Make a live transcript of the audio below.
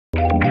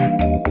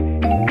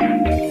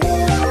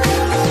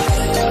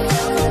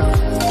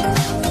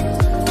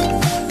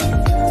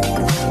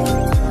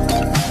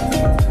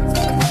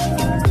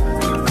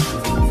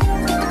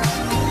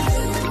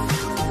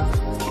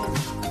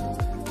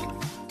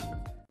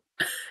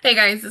Hey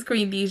guys, it's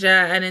Queendija,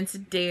 and in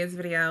today's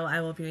video,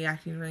 I will be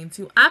reacting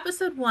to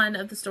episode one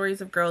of the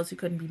stories of girls who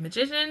couldn't be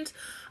magicians.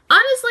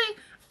 Honestly,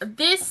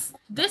 this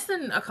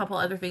and a couple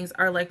other things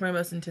are like my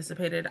most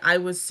anticipated. I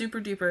was super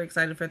duper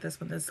excited for this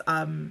when this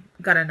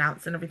got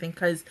announced and everything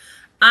because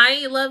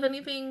I love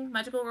anything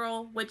magical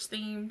girl, witch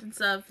themed and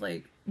stuff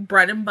like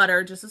bread and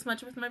butter just as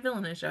much with my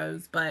villainous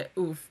shows. But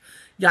oof,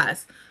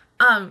 yes.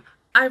 Um,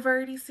 I've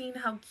already seen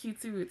how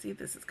cutesy wootsy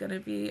this is gonna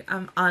be.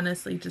 I'm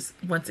honestly just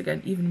once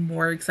again even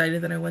more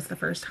excited than I was the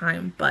first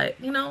time. But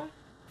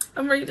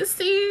I'm ready to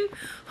see.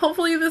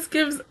 Hopefully, this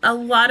gives a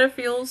lot of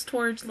feels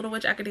towards Little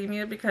Witch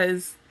Academia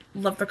because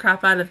love the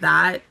crap out of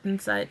that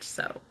and such.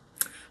 So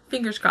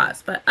fingers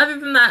crossed. But other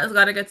than that, it's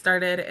gotta get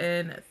started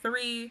in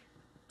three,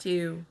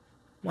 two,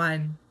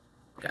 one,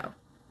 go.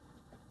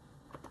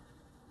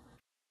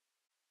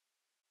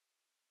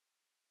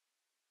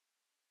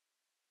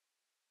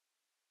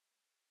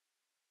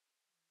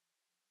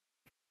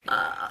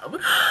 Oh!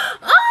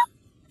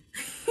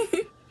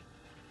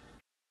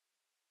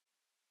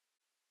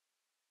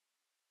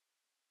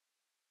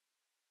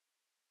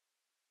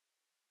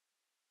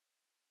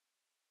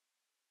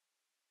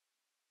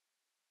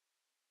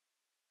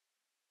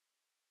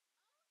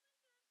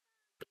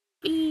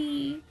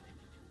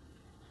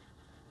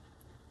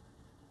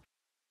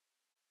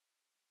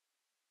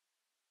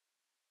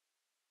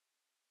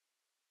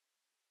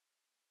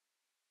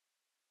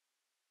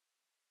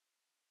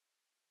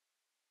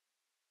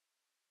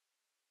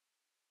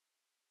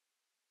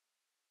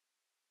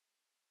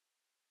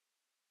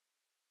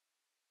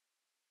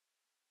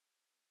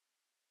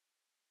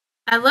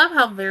 I love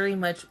how very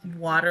much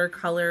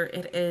watercolor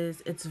it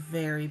is. It's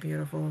very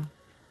beautiful.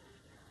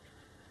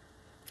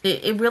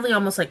 It really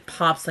almost like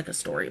pops like a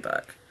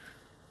storybook.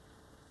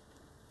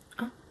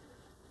 Oh,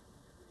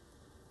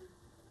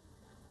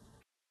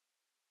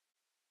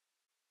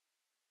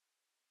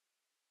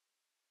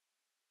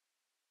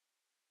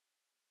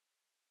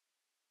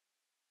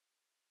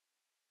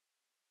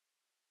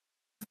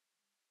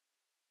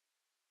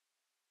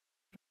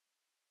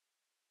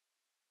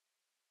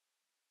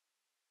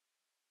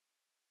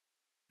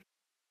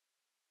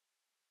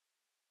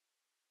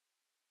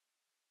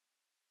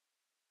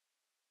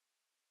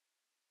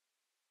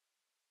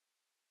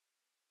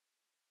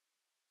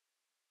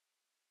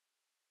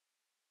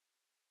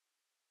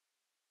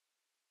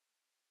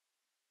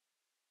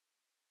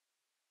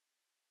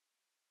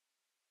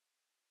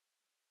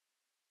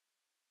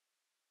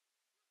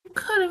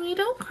 Kurumi,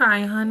 don't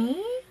cry, honey.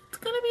 It's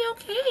gonna be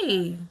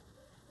okay.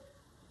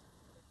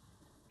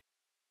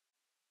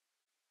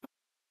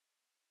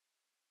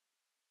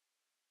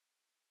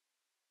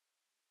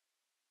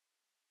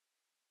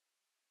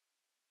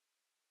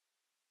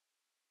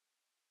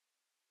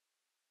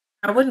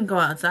 I wouldn't go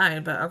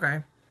outside, but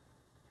okay.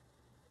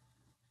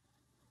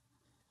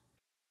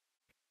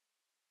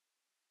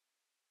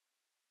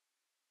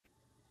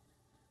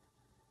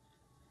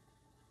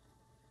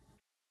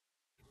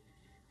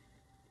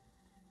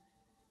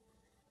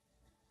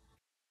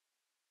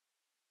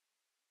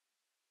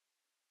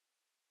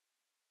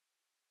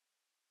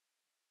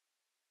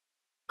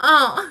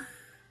 Oh,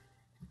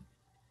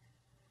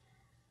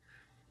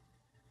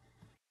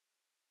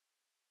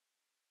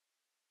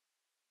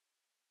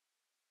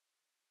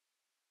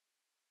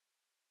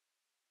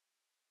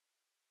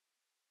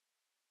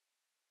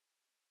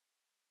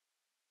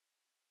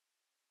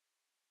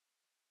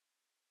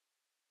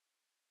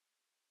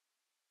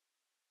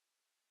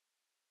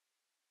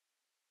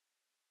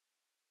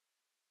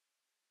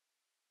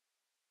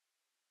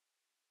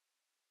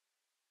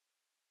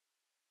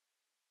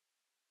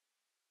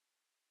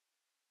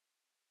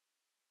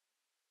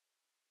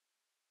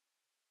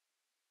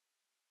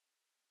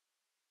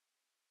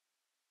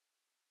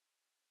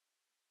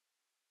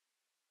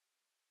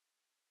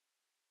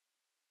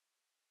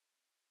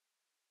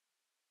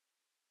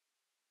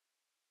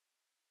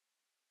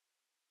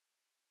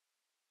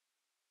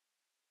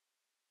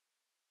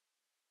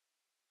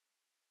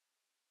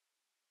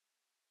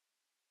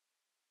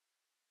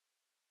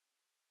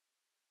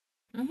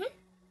 hmm.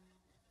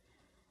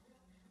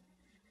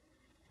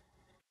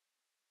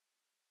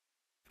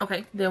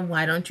 Okay. Then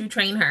why don't you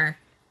train her?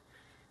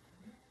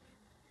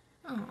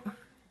 Oh,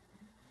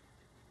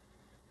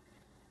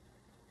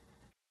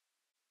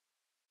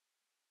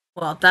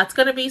 well, that's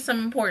gonna be some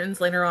importance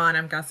later on,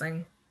 I'm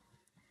guessing.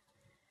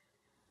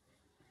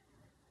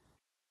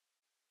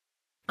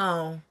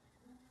 Oh,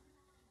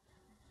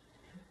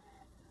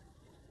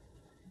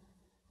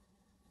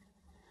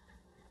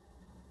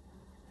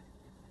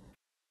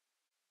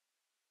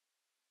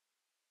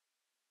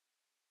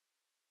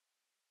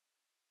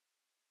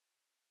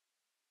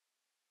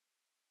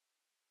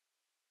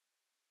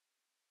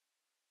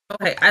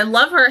 okay. I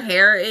love her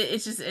hair.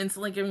 It's just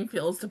instantly giving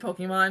feels to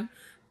Pokemon.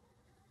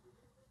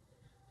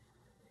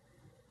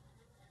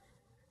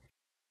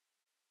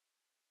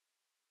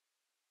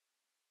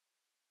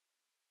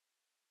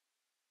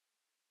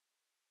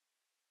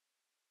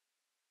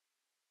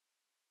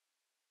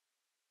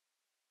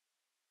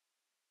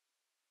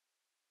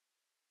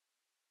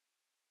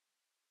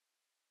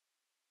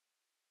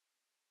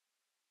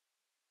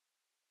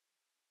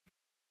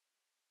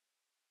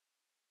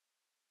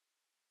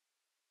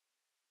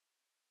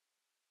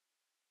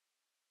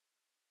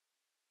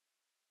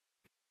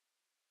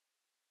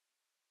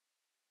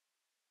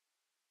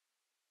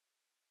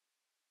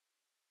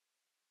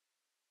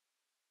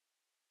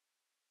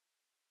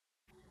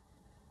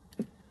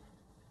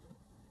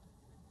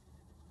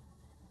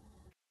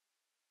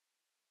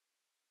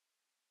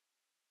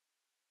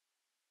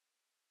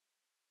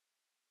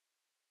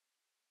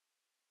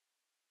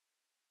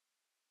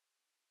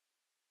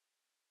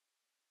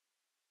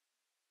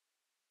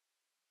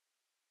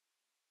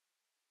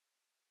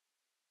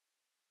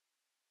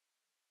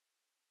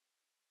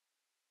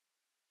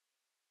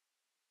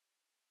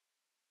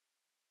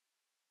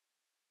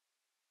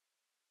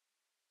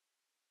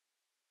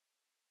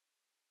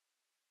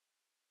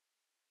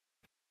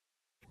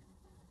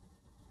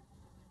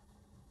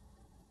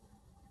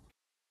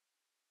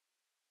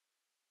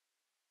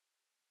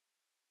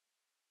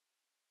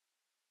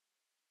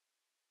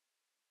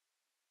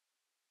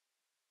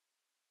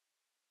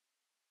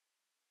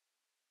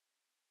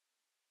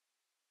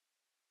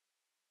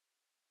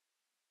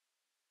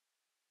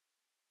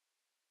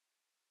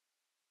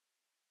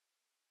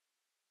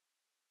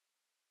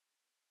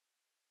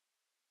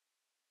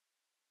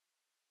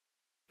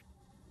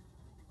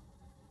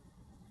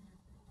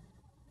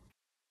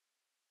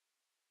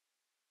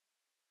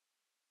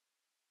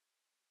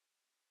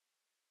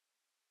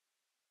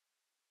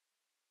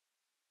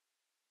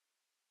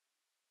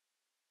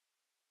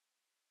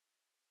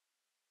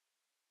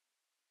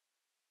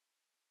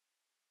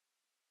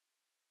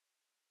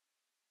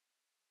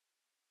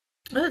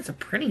 Oh, it's a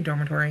pretty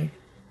dormitory.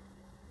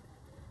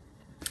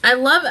 I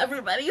love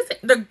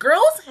the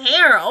girl's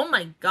hair. Oh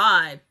my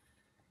god.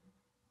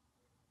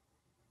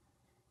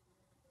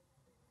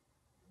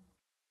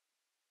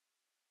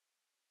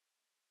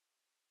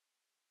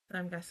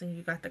 I'm guessing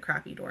you got the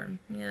crappy dorm.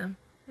 Yeah.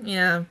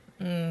 Yeah.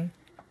 Mm.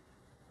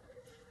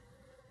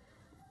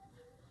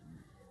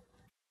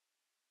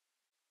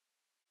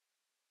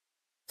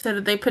 So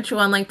did they put you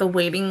on like the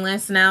waiting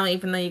list now,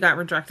 even though you got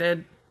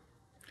rejected?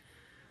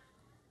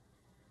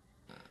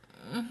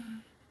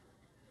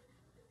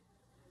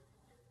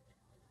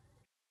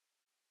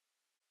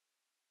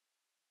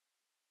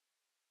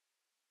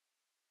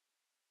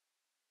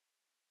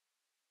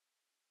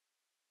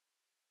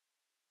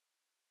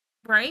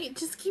 Right?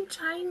 Just keep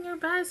trying your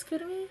best,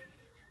 kidding me?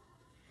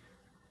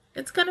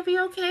 It's gonna be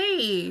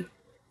okay.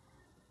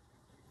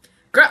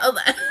 Girl,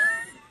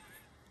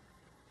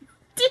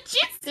 did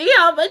you see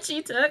how much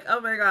he took? Oh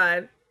my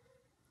god.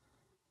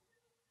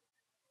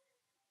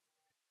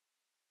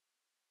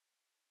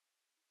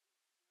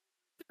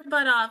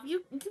 Butt off.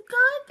 You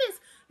got this.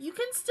 You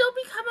can still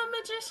become a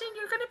magician.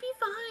 You're gonna be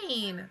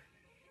fine.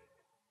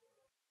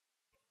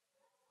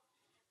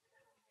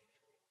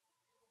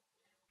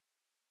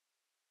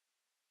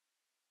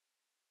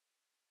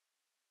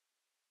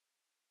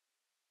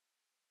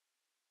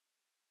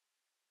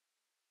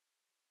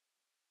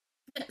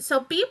 So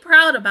be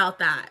proud about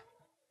that.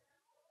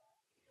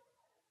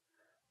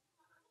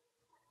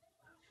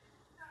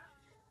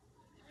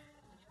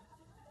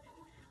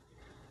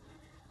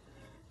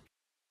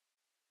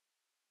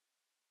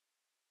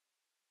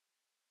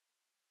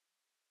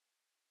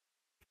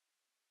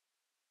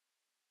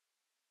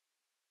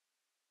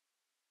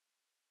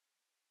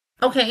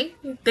 Okay,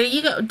 there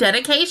you go.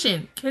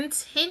 Dedication.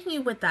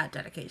 Continue with that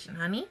dedication,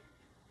 honey.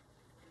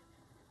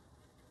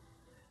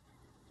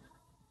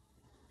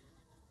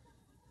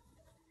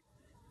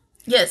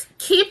 Yes,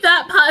 keep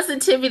that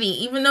positivity,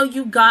 even though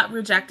you got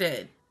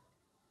rejected.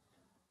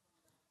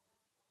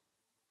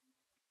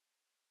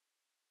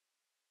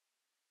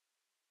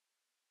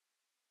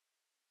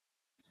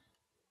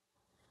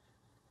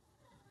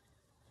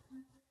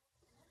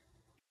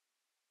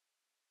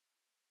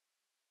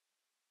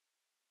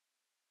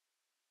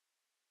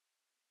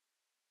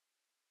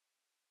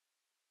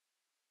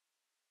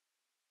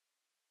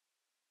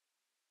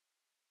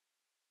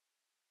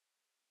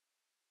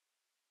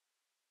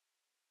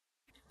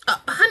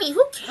 Honey,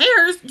 who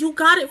cares? You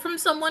got it from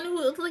someone who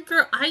is like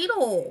your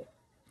idol.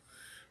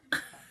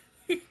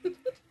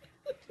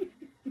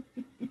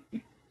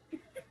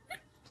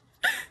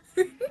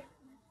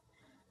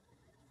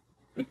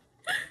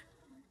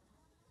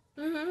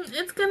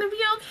 It's gonna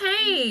be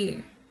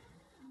okay.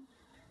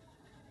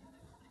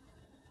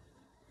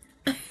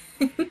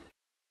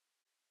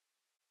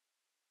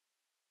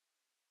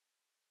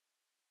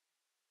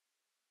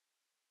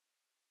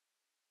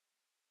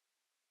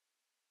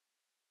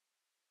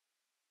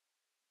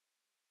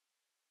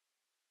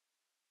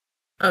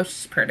 Oh,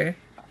 she's pretty.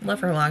 Love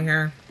her long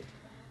hair.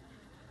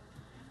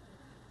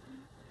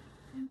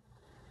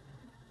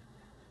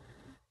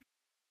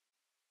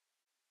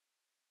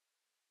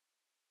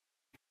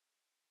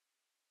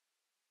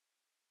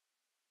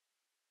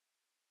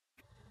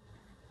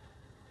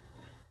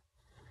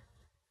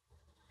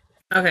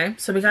 Okay,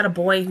 so we got a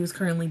boy who's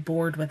currently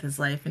bored with his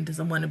life and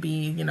doesn't want to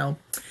be,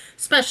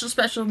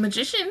 special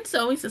magician.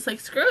 So he's just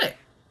like, screw it.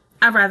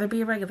 I'd rather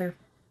be a regular,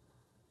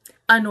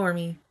 a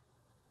normie.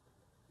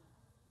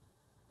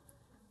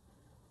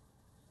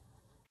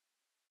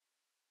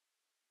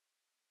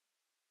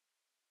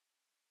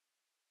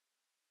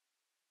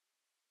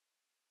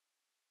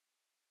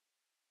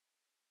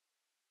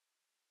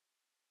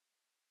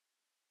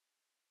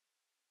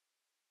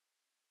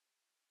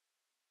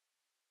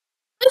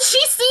 And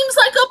she seems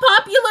like a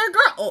popular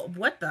girl. Oh,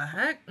 what the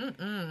heck?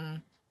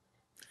 Mm-mm.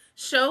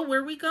 Show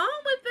where we going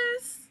with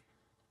this?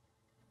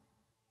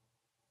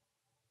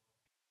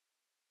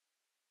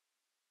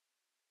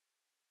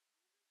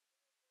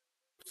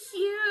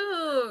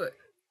 Cute.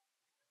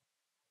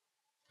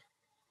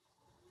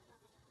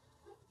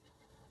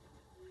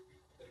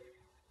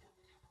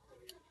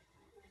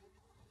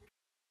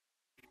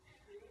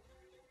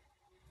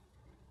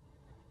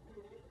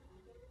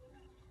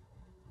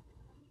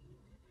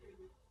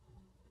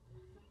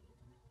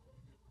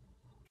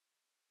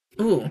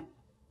 Ooh.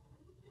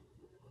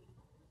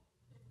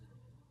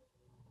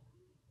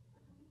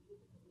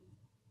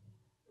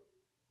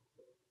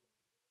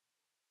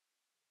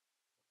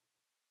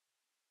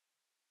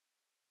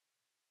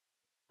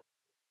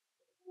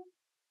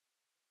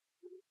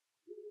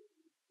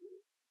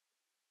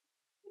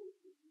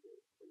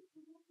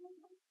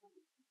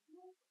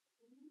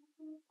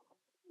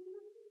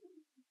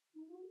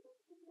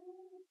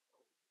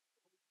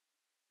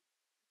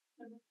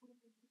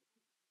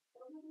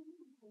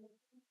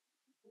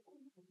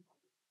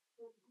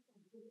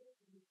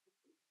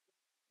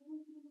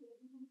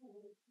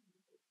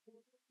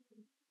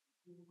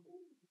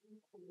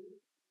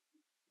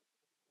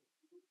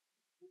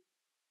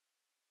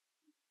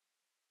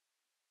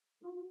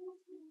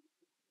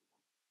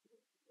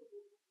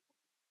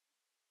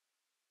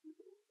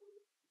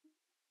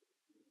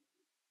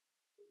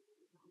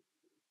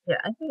 Yeah,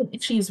 I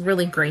think she's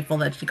really grateful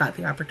that she got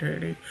the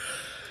opportunity.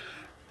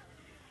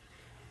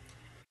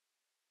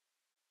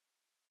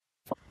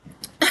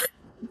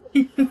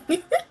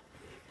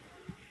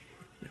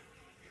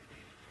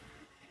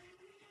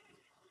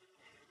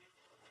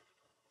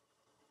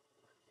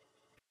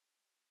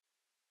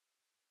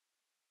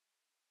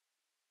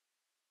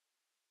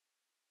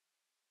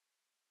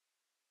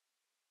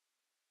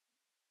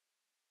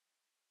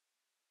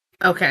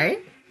 Okay.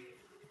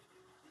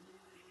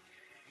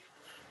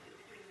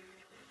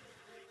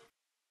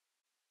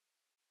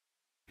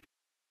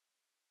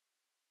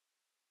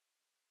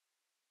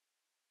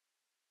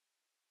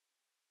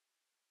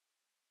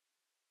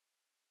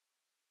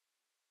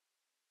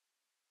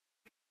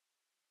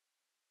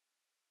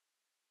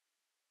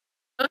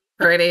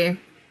 Pretty.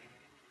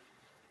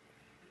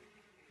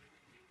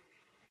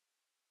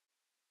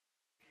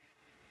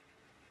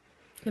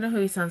 You know who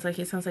he sounds like?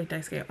 He sounds like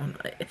Daisuke Ono.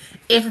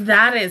 If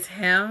that is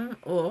him,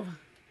 oh.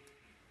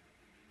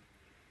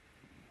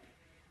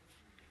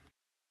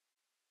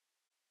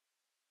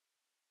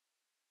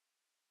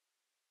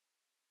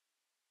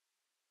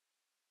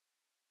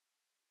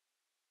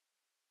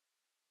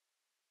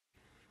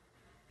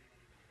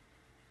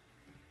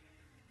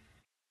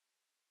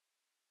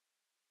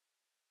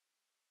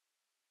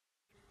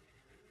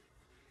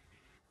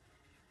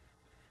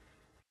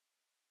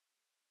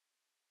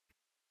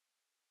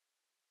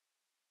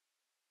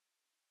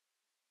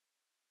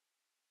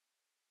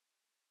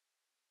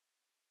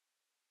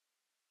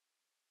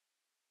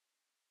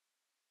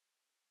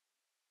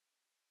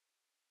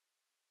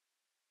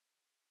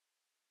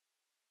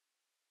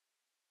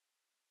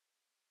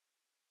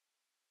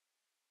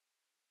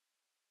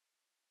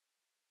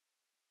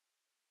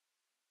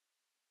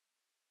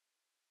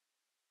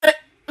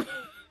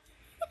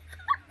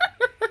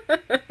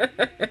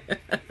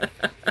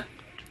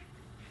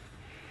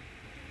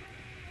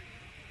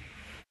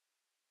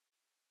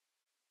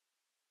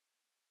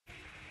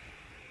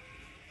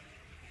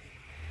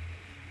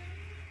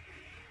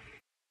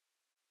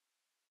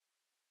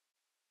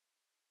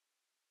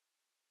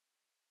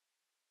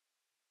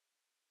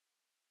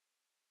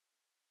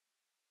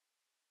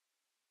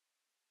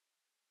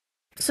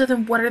 So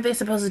then what are they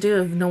supposed to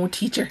do if no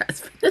teacher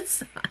has been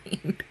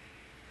assigned?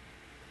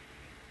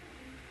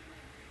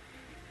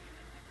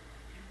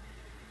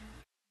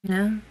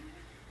 Yeah.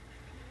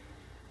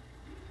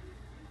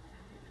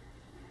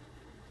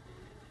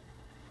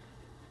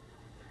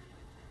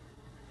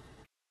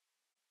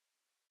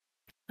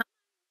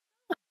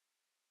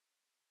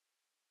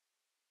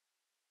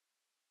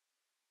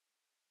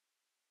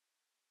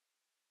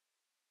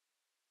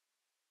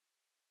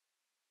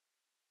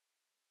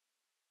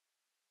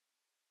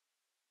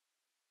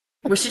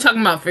 Was she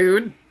talking about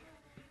food?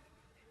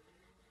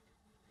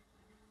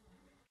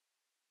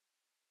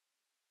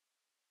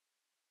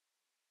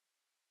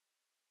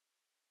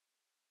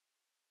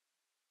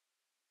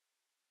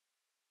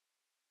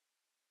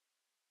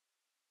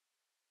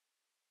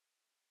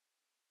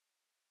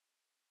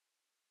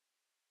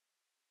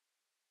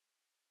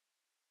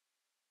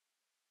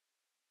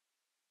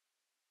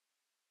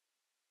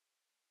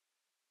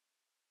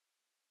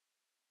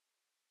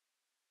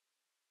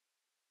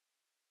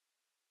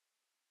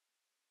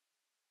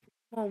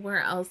 Well,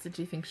 where else did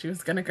you think she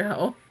was gonna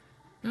go?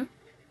 Hmm?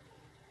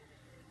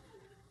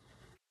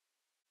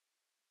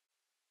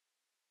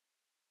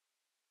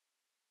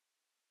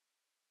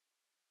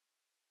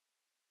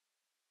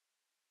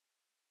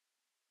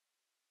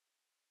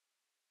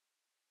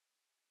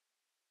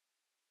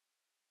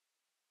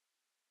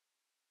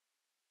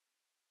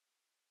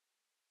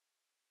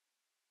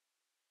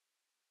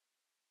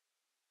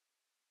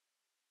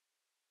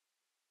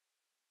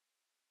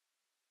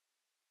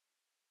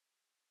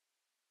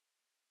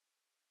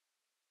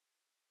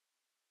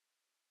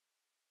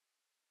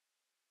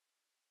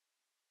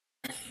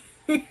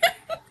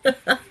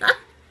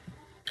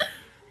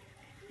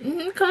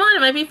 Come on,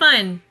 it might be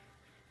fun.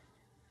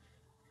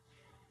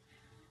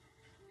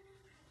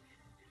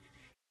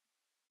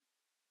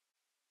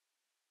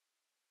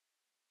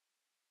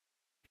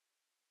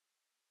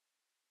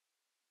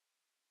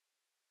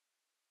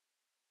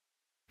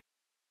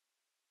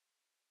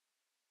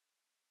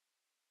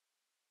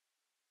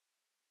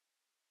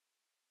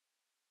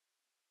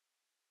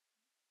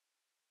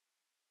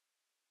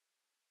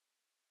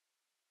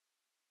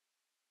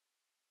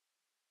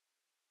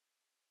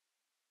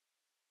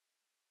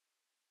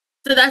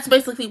 So that's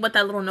basically what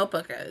that little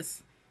notebook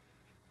is.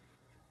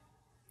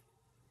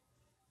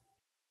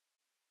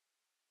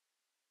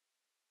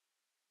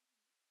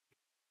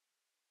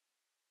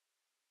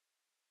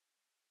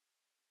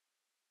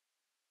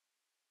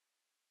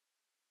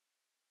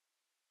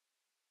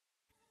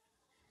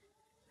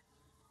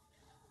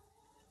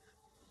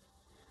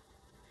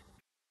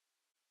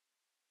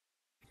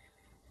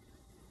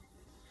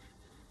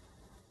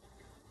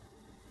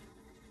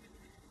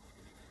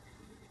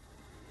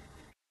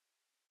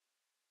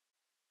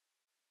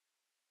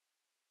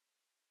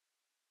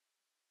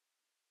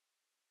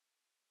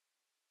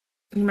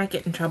 You might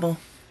get in trouble.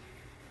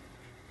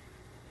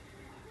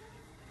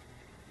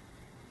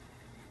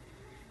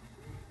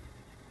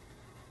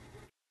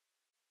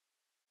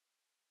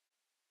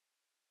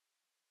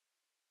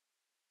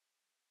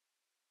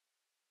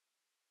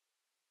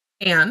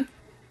 And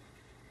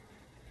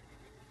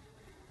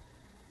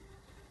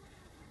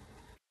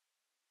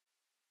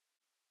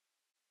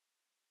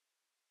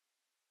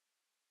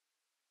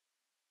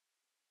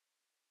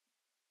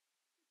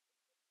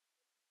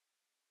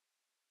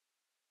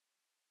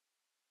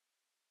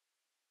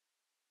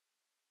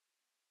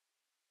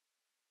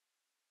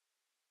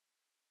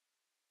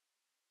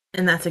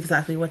that's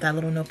exactly what that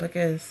little notebook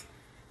is.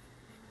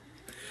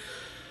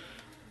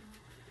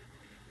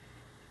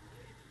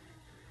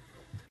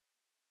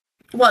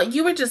 Well,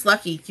 you were just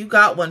lucky. You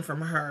got one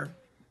from her.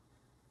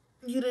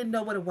 You didn't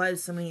know what it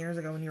was so many years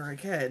ago when you were a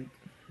kid.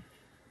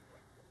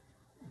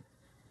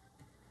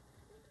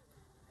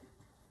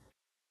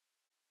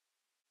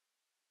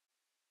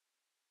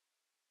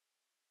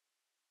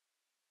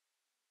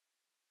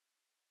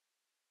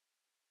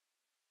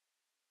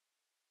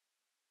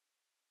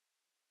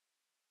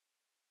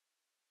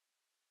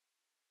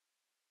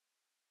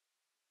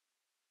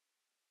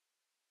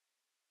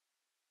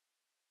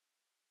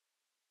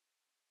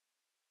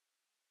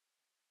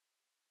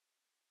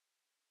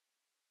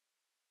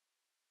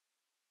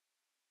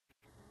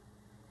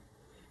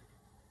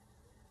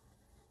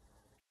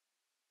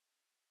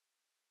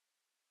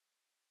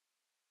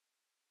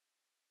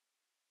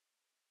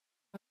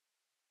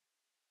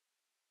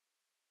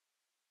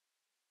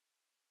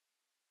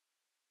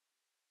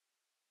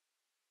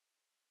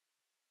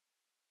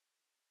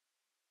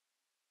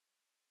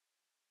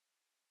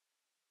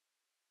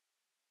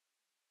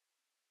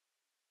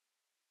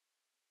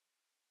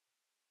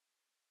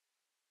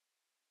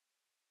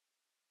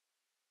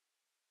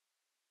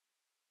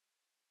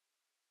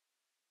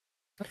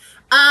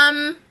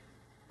 Um,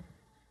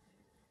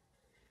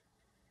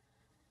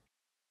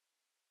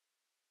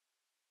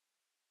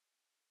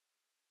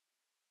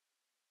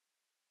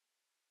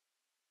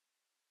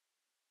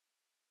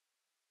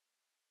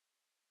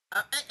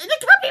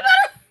 it can't be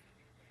better.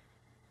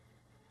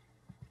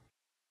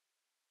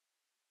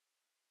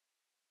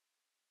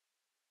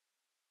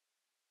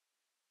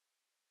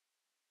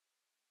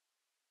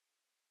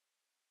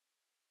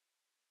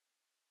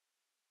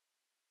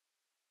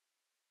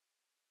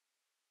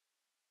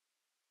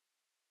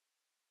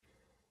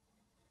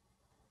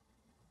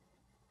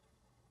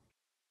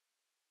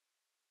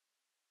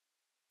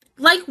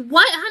 Like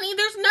what, honey?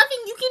 There's nothing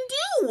you can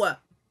do.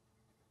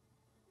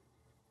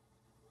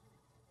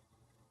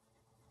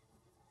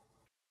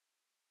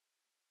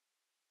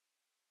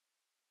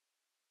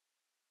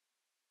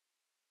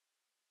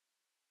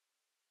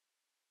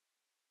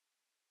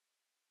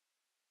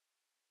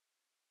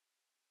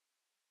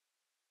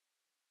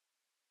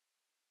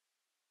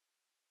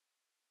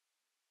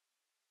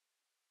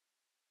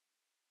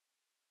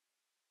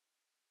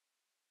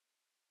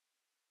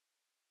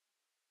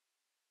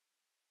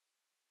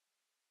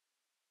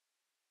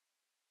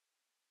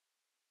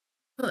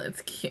 Oh,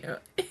 that's cute.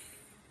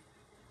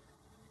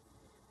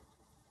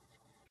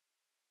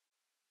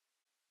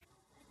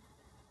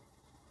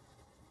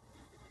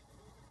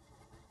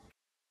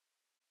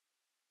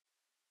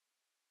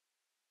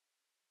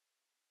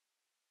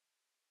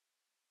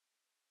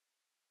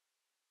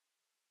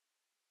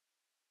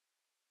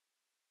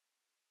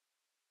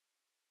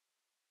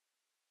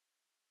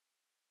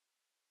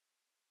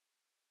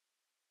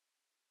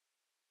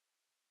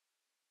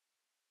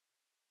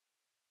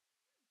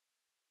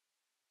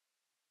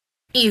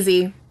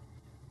 Easy.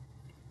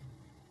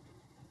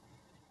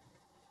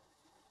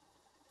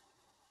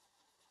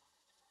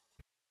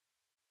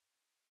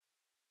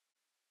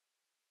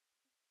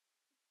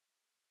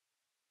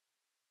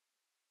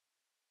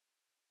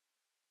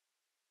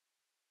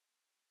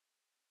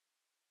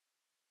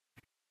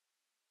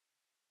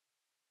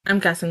 I'm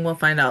guessing we'll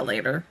find out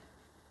later.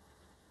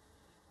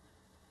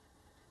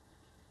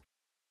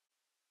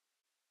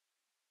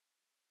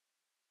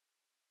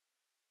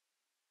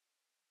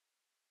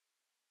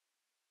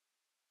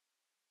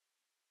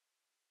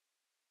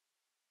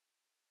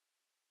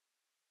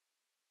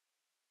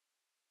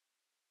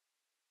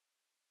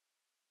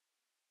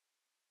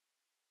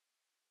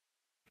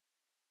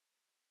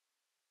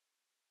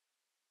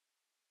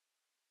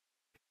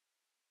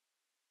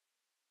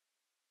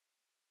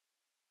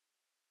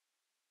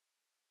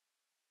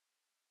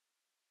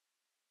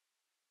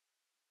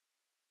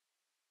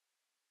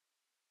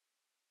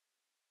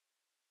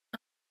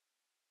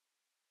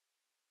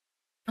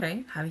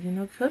 Okay, how do you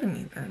know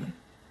Kodami then?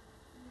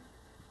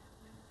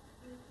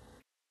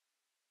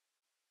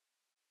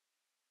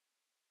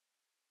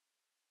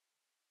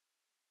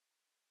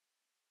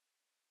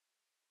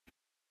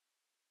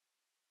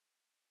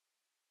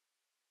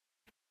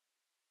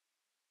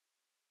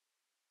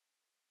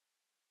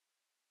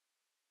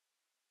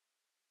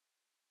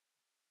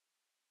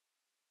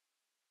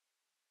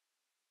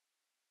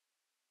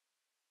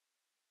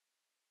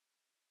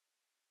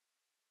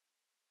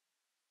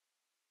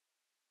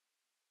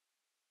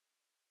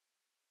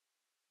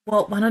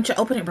 Well, why don't you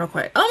open it real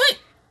quick? Oh wait.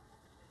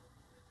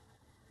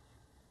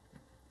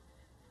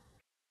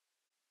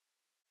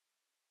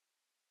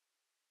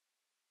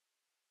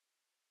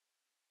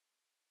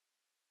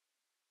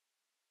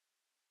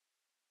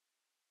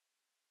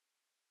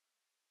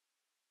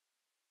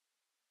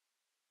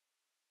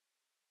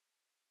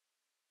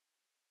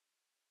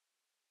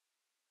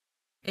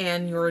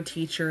 And your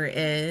teacher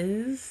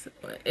is...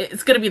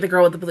 It's gonna be the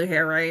girl with the blue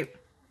hair, right?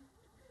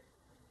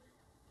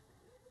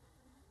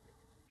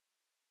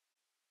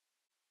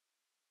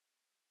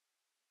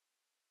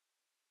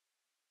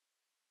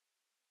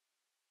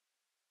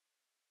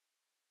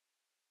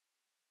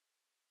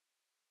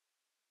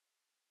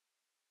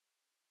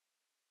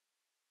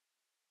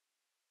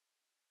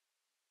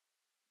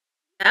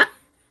 Yeah.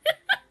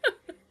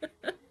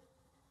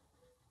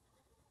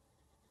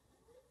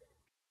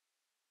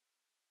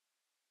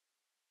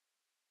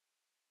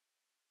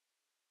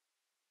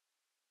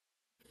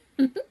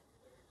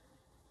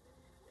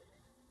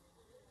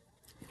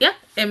 Yeah,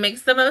 it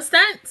makes the most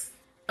sense.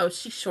 Oh,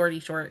 she's shorty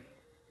short.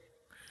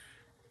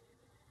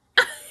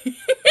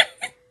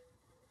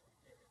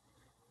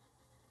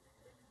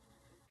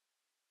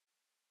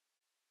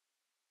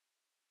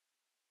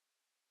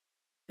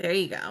 There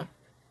you go.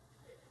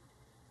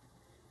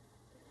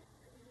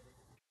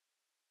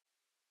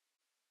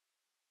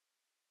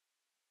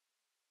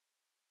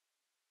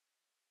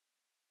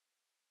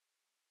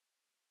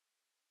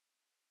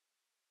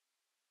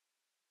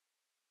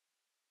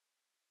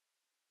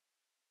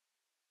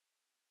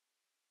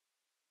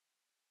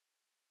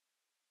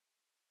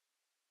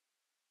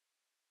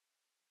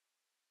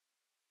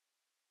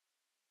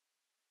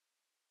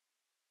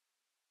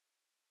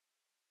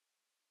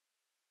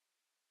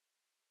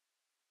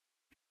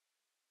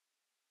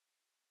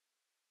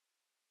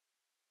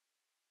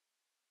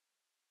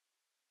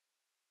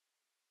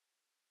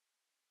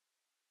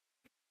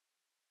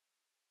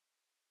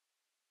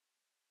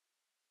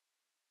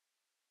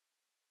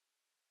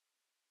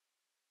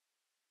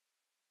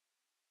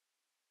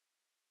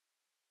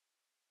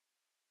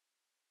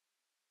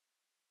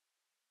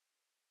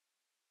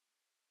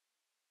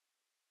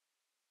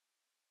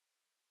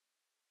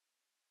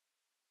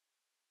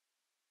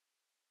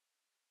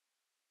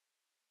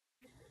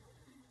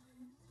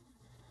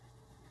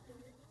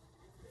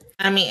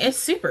 I mean, it's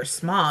super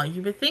small.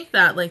 You would think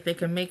that like they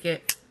could make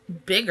it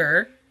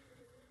bigger.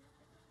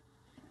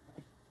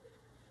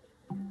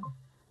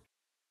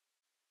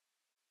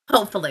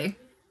 Hopefully.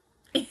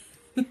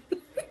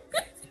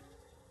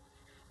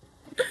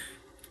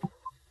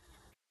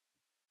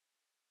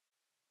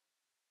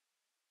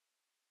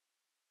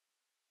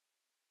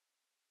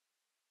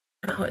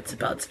 Oh, it's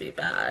about to be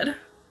bad.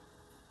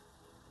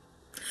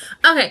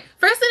 Okay,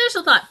 first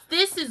initial thought.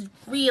 This is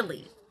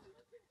really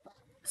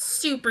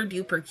super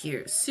duper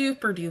cute,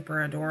 super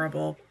duper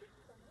adorable.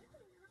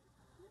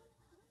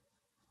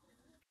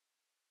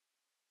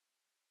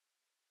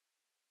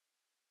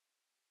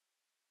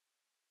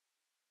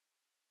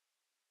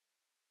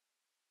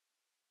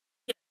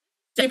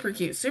 Super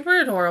cute, super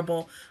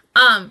adorable.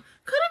 Kurumi,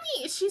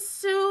 she's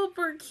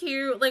super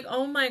cute. Like,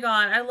 oh my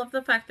god, I love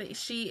the fact that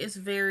she is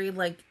very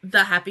like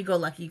the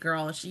happy-go-lucky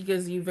girl. She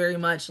gives you very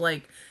much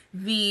like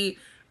the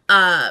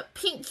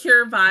Pink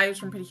Cure vibes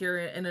from Pretty Cure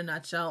in a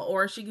nutshell,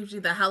 or she gives you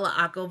the hella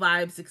Akko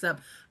vibes,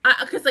 except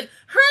because like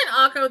her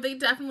and Akko, they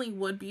definitely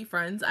would be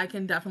friends. I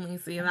can definitely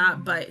see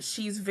that, but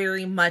she's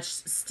very much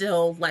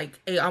still like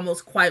a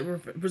almost quite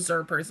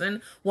reserved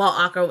person, while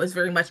Akko is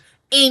very much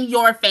in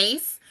your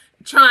face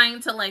trying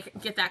to like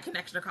get that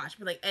connection across.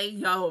 Be like, hey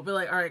yo, be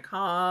like, all right,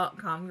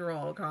 calm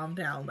girl, calm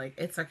down. Like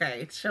it's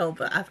okay, chill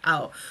the f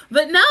out.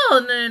 But no.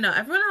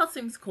 Everyone else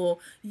seems cool.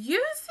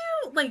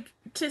 Yuzu, like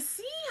to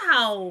see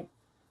how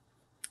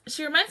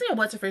she reminds me of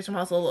what's her face from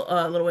also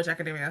Little Witch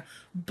Academia,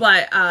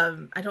 but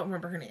I don't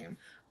remember her name.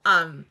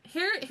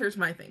 Here's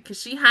my thing,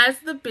 because she has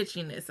the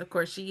bitchiness. Of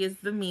course, she is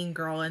the mean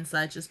girl and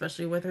such,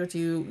 especially with her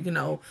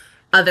two,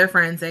 other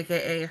friends,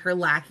 aka her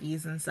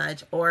lackeys and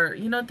such, or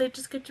they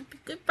just get to be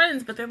good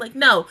friends, but they're like,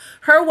 no,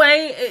 her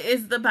way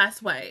is the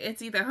best way.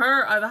 It's either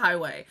her or the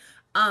highway.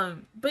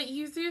 But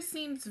Yuzu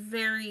seems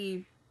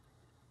very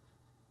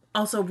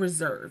also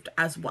reserved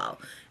as well.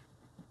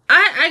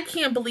 I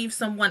can't believe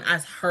someone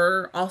as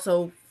her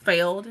also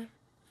failed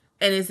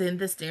and is in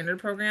the standard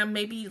program.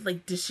 Maybe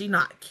like, does she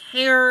not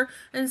care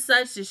and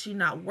such? Does she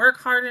not work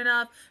hard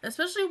enough?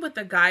 Especially with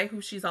the guy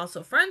who she's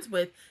also friends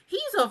with.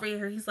 He's over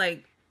here. He's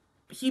like,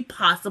 he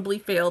possibly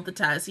failed the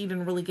test. He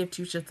didn't really give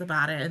two shits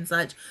about it and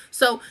such.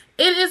 So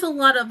it is a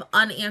lot of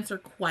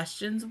unanswered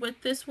questions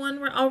with this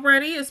one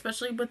already,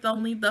 especially with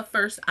only the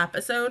first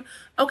episode.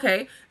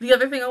 Okay, the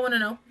other thing I want to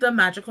know, the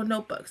magical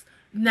notebooks.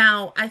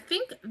 Now, I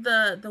think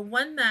the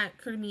one that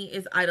Kurumi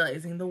is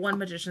idolizing, the one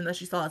magician that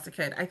she saw as a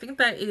kid, I think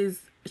that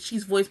is,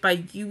 she's voiced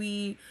by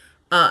Yui,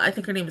 I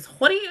think her name is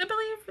Hori, I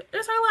believe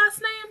is her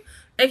last name,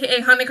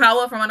 aka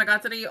Hanekawa from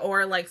Monogatari,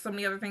 or like so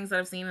many other things that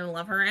I've seen and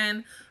love her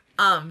in.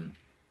 Um,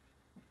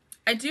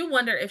 I do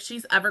wonder if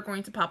she's ever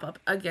going to pop up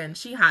again.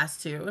 She has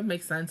to. It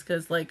makes sense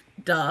because, like,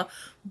 duh.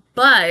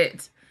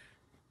 But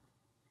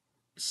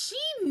she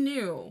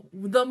knew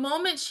the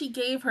moment she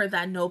gave her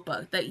that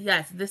notebook that,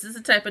 yes, this is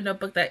the type of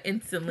notebook that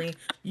instantly,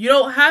 you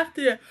don't have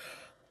to,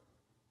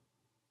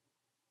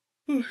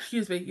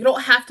 excuse me, you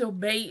don't have to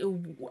wait.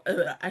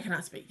 I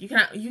cannot speak. You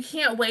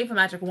can't wave a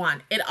magic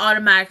wand. It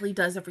automatically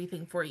does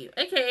everything for you,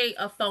 aka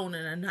a phone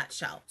in a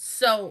nutshell.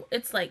 So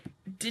it's like,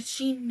 did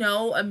she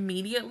know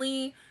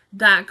immediately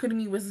that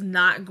Kurumi was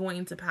not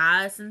going to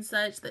pass and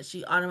such, that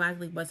she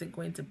automatically wasn't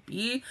going to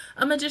be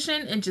a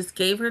magician, and just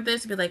gave her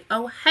this to be like,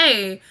 oh,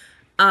 hey,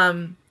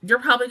 you're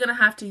probably going to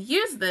have to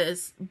use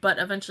this, but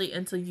eventually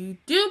until you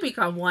do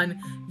become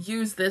one,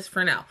 use this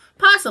for now.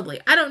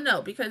 Possibly. I don't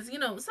know, because, you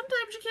know,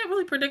 sometimes you can't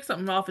really predict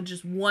something off of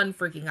just one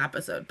freaking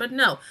episode. But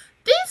no,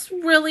 this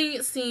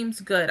really seems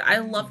good. I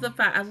love the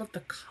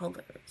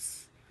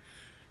colors.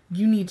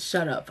 You need to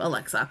shut up,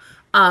 Alexa.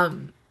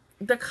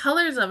 The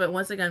colors of it,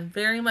 once again,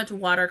 very much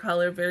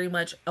watercolor, very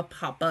much a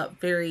pop-up,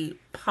 very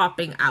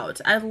popping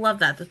out. I love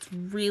that. That's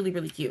really,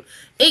 really cute.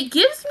 It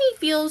gives me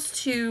feels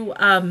to,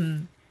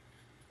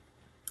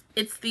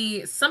 it's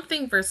the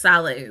Something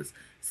Versailles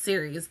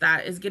series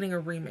that is getting a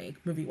remake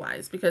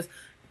movie-wise, because,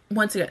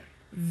 once again,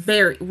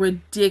 very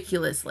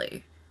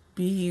ridiculously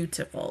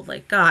beautiful.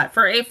 Like, God,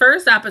 for a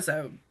first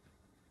episode,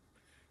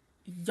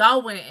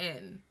 y'all went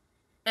in.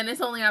 And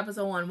it's only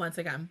episode 1 once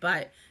again.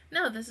 But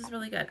no, this is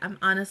really good. I'm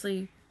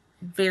honestly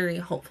very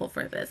hopeful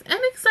for this and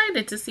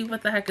excited to see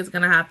what the heck is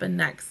going to happen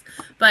next.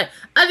 But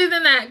other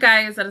than that,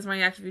 guys, that is my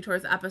reaction review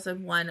towards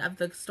episode 1 of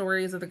the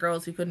stories of the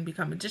girls who couldn't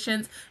become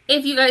magicians.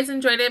 If you guys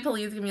enjoyed it,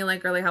 please give me a like.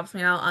 It really helps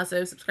me out.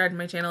 Also, subscribe to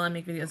my channel. I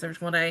make videos every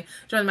single day.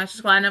 Join the Master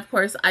Squad. And of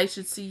course, I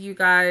should see you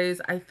guys,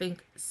 I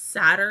think,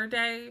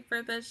 Saturday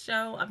for this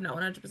show. I'm not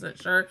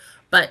 100% sure,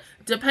 but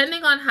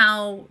depending on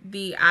how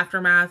the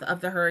aftermath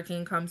of the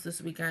hurricane comes this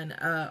weekend,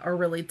 or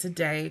really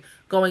today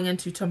going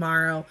into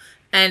tomorrow,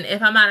 and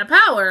if I'm out of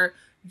power,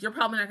 you're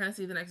probably not going to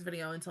see the next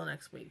video until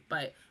next week,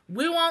 but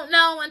we won't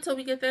know until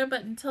we get there.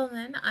 But until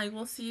then, I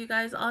will see you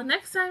guys all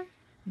next time.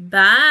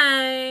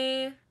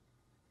 Bye.